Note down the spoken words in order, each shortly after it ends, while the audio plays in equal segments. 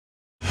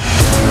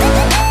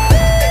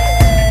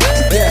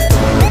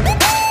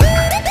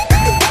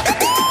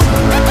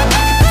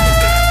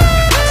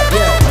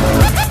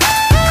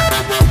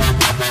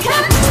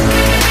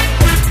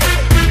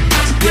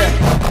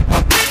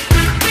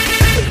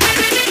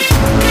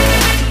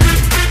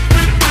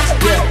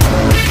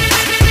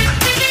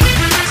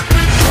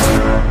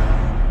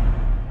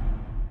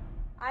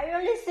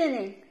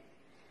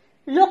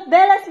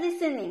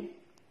listening.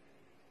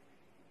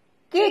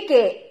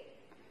 Kiki,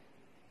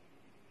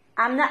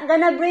 I'm not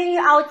gonna bring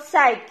you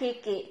outside,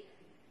 Kiki,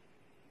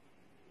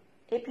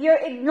 if you're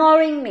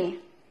ignoring me.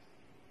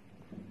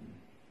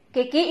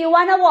 Kiki, you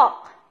wanna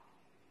walk?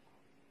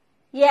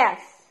 Yes,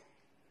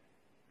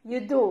 you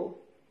do.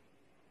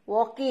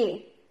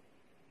 Walkie.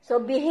 So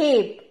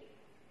behave.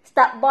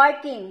 Stop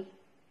barking.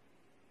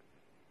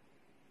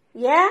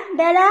 Yeah,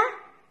 Bella?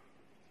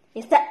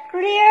 Is that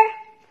clear?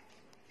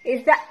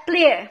 Is that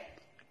clear?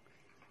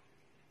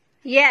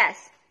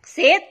 Yes.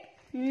 Sit?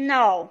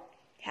 No.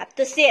 You have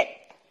to sit.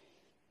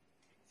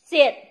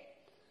 Sit.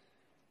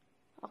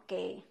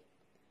 Okay.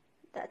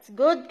 That's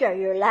good, girl.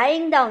 You're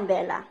lying down,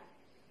 Bella.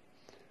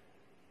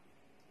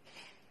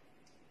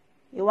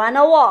 You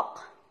wanna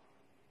walk?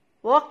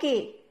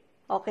 Walkie.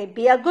 Okay,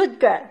 be a good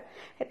girl.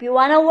 If you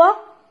wanna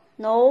walk,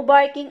 no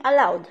barking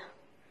allowed.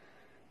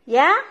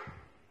 Yeah?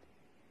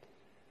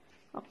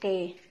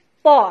 Okay.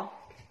 Paw.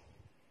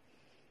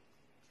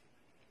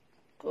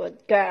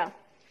 Good girl.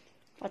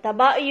 What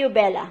about you,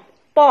 Bella?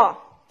 Paw.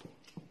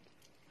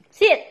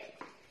 Sit.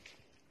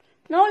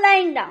 No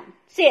lying down.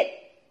 Sit.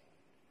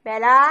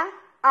 Bella,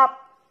 up.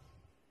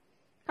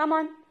 Come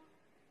on.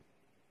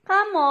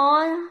 Come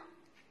on.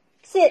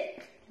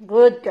 Sit.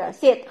 Good girl.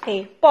 Sit.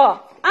 Okay. Paw.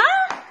 Why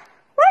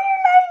are you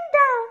lying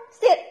down?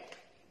 Sit.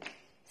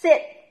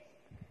 Sit.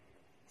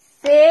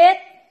 Sit.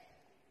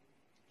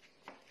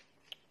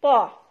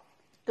 Paw.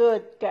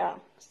 Good girl.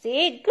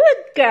 See?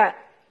 Good girl.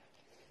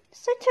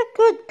 Such a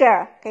good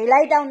girl. Okay,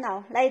 lie down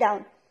now. Lie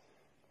down.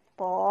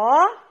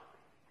 Paw.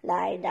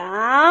 Lie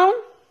down.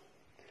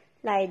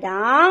 Lie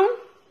down.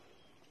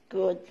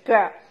 Good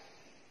girl.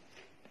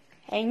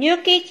 And you,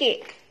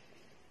 Kiki.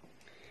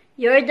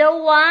 You're the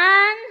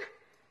one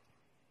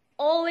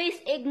always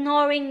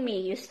ignoring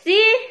me. You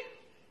see?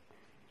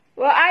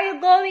 Where are you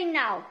going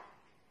now?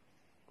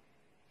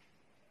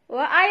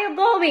 Where are you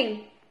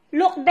going?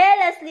 Look,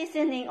 Bella's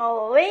listening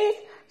always.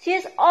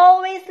 She's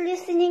always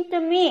listening to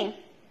me.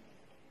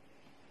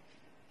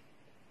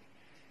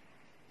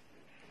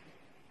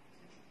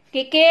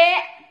 Kiki,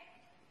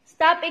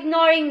 stop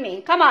ignoring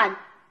me. Come on.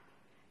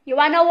 You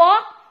wanna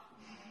walk?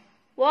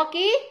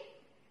 Walkie?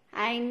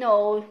 I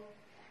know.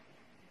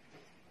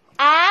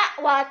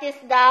 What is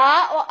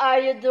that? What are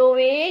you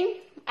doing?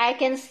 I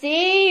can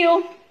see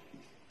you.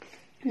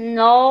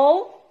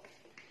 No.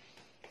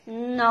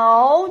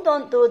 No,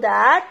 don't do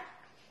that.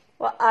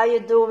 What are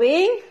you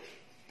doing?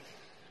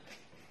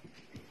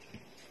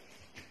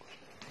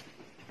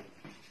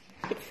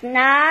 It's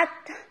not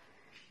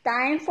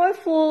time for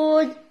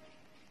food.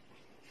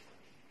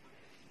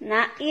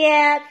 Not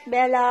yet,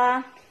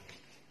 Bella.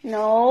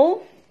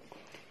 No.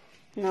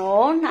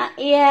 No, not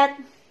yet.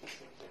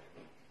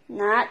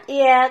 Not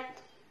yet.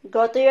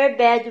 Go to your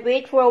bed.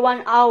 Wait for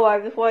 1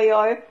 hour before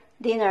your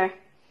dinner.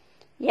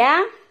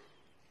 Yeah?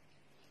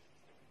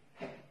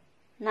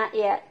 Not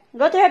yet.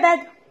 Go to your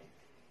bed.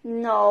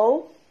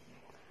 No.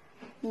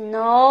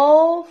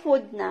 No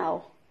food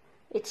now.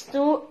 It's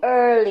too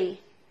early.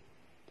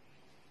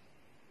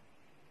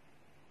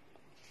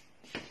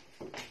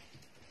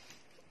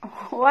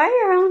 Why are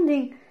you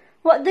rounding?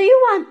 What do you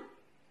want?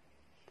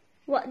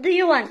 What do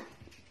you want?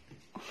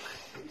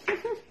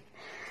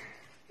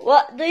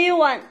 What do you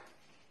want?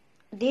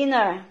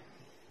 Dinner.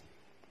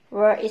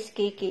 Where is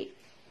Kiki?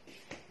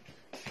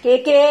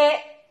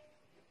 Kiki!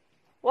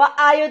 What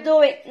are you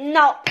doing?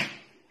 No!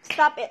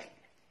 Stop it.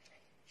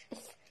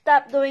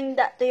 Stop doing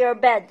that to your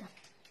bed.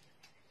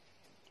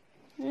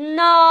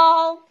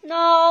 No!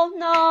 No!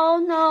 No!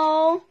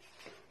 No!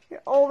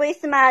 You're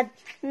always mad.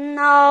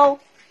 No!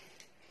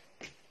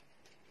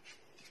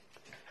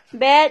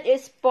 Bed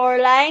is for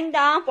lying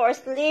down, for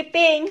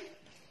sleeping.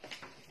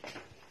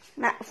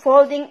 Not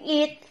folding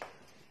it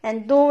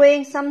and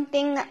doing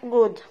something not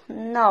good.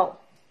 No.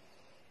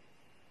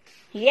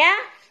 Yeah?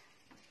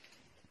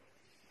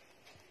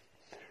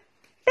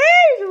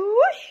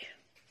 Peluche.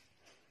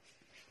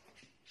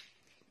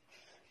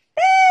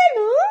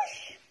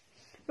 Peluche.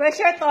 Where's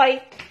your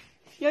toy?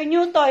 Your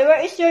new toy.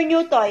 Where is your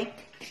new toy?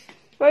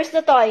 Where's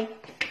the toy?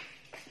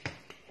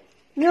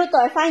 New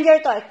toy. Find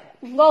your toy.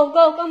 Go,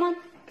 go, come on.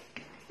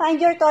 Find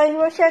your toy.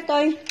 Where's your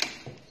toy?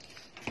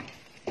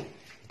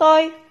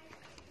 Toy.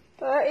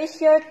 Where is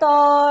your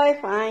toy?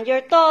 Find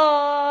your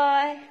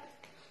toy.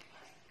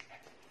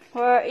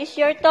 Where is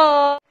your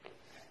toy?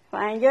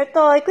 Find your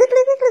toy.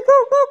 Quickly, quickly. Go,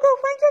 go, go.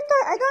 Find your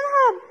toy. I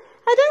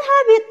don't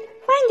have it.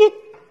 Find it.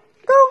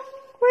 Go.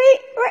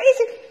 Where is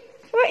it?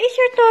 Where is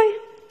your toy?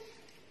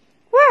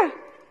 Where?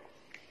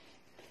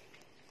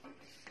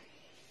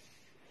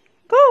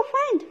 Go,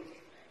 find.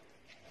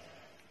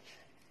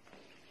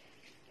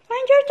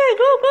 Find your toy.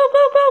 Go, go,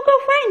 go, go, go.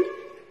 Find.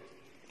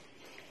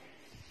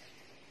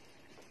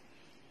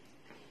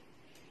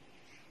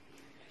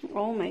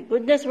 Oh my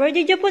goodness. Where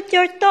did you put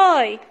your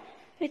toy?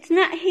 It's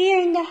not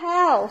here in the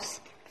house.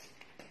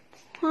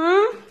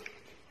 Huh?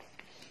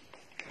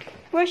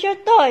 Where's your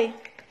toy?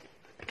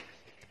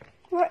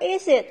 Where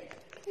is it?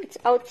 It's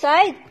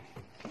outside.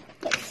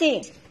 Let's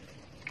see.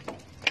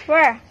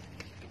 Where?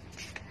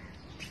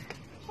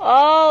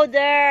 Oh,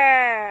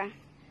 there.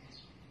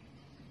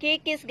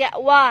 Kiki's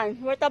got one.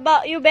 What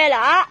about you, Bella?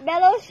 Ah,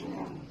 Bellows,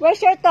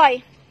 where's your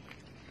toy?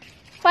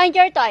 Find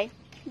your toy.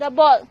 The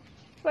ball.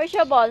 Where's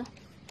your ball?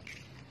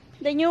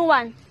 The new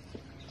one.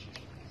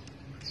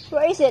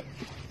 Where is it?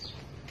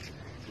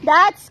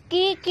 That's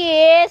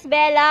Kiki's,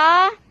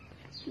 Bella.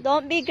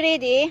 Don't be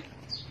greedy.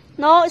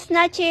 No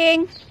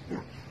snatching.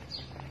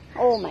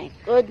 Oh my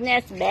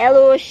goodness,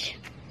 Belush.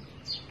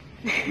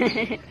 Where's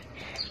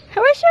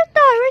your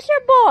toy? Where's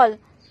your ball?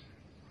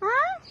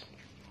 Huh?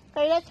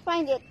 Okay, let's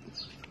find it.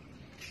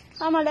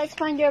 Come on, let's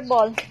find your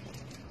ball.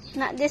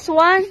 Not this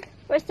one.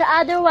 Where's the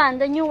other one?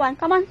 The new one.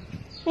 Come on.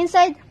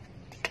 Inside.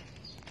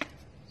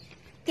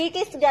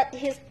 Kiki's got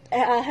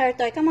her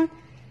toy. Come on.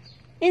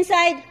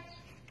 Inside.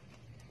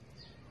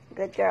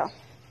 Good girl.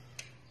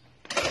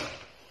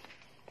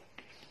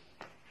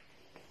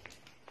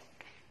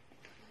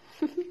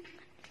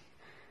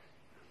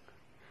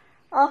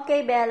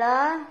 Okay,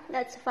 Bella.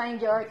 Let's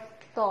find your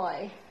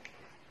toy.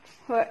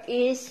 Where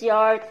is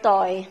your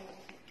toy?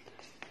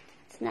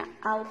 It's not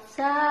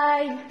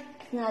outside.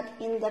 It's not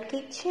in the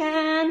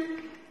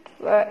kitchen.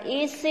 Where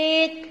is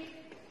it?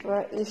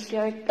 Where is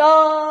your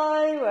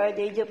toy? Where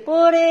did you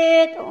put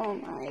it? Oh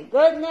my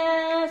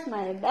goodness,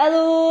 my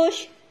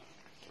Belush.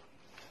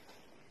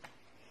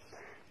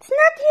 It's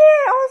not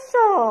here also.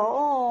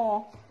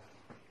 Oh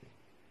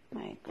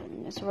my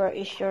goodness, where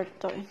is your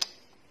toy?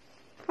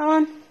 Come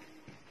on.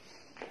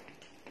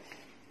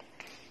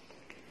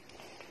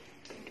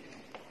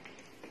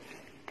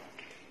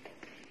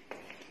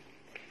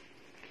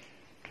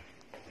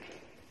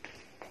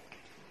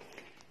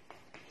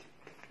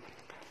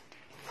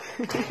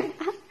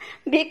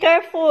 Be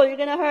careful, you're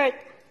gonna hurt.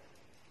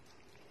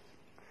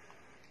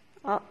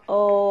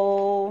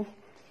 Uh-oh.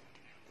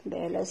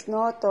 Bella's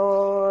no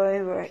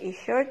toy. Where is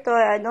your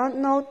toy? I don't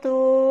know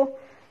too.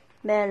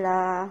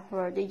 Bella,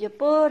 where did you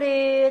put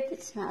it?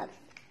 It's not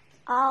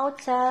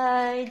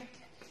outside.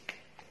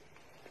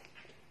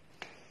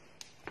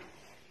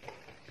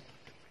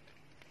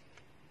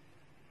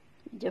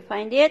 Did you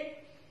find it?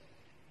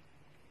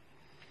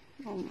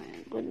 Oh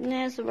my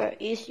goodness, where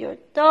is your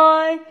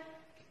toy?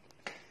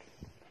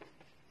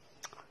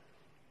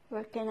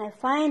 Where can I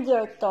find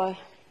your toy?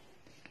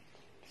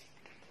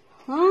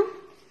 Huh?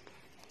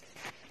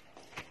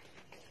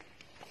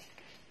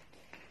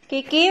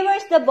 Kiki,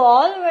 where's the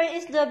ball? Where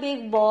is the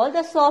big ball?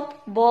 The soft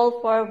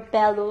ball for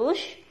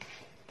Belush?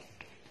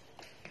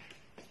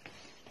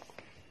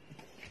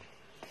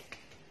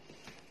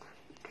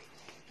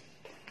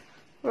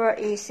 Where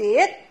is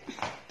it?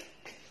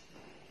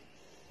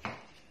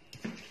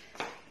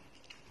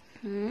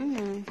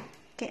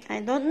 Okay,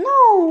 I don't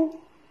know.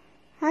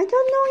 I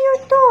don't know your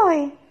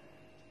toy.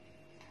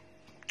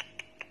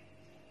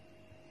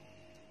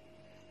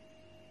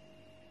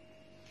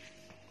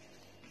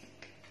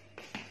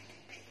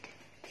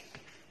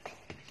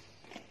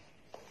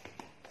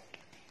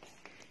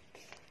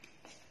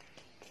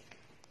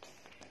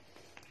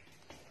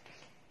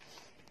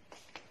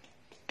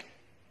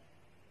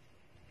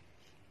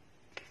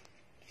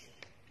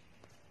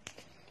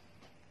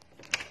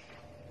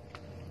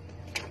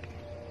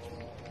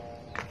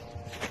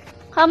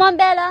 Come on,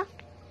 Bella.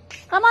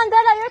 Come on,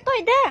 Bella, your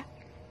toy there.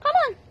 Come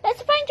on,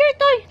 let's find your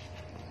toy.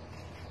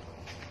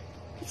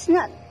 It's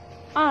not.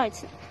 Oh,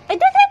 it's not. There.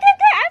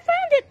 I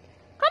found it.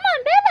 Come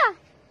on, Bella.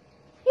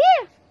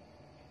 Here.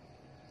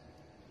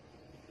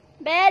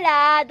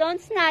 Bella, don't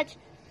snatch.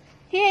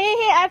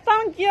 Here. I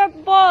found your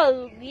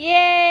ball.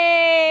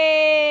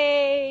 Yay.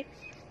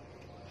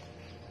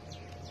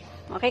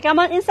 Okay, come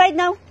on inside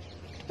now.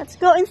 Let's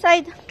go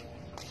inside.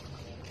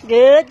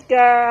 Good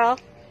girl.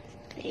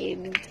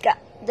 They've got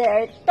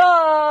their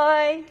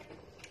toy.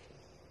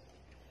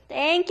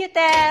 Thank you,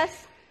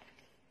 Tess.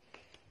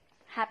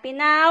 Happy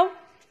now?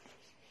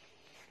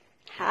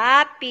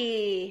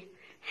 Happy.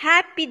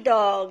 Happy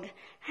dog.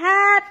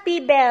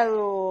 Happy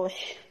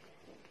Belush.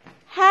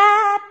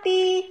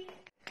 Happy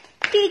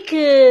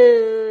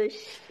Kikush.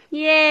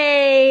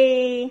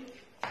 Yay.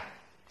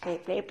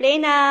 Okay, play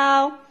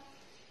now.